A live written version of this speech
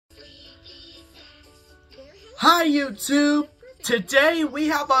Hi YouTube! Today we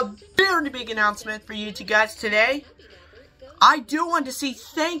have a very big announcement for you guys today. I do want to say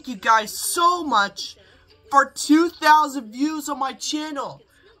thank you guys so much for 2,000 views on my channel.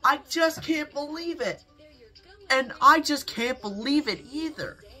 I just can't believe it. And I just can't believe it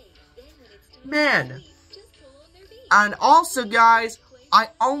either. Man. And also guys, I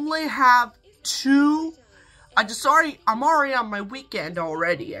only have I'm already on my weekend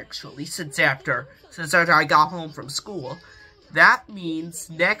already, actually, since after I got home from school. That means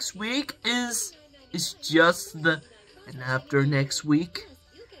next week is just and after next week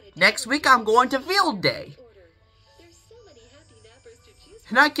I'm going to field day.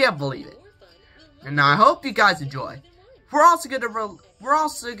 And I can't believe it. And I hope you guys enjoy. We're also going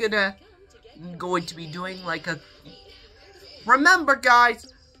to be doing like a, remember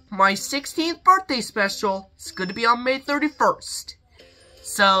guys, my 16th birthday special is going to be on May 31st.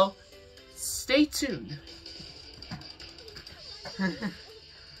 So, stay tuned.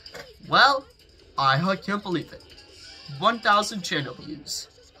 Well, I can't believe it. 1,000 channel views.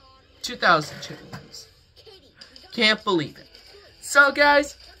 2,000 channel views. Can't believe it. So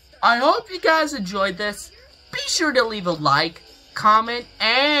guys, I hope you guys enjoyed this. Be sure to leave a like, comment,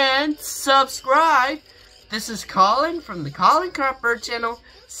 and subscribe. This is Colin from the Colin Cropper channel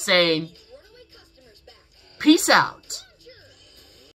saying, peace out.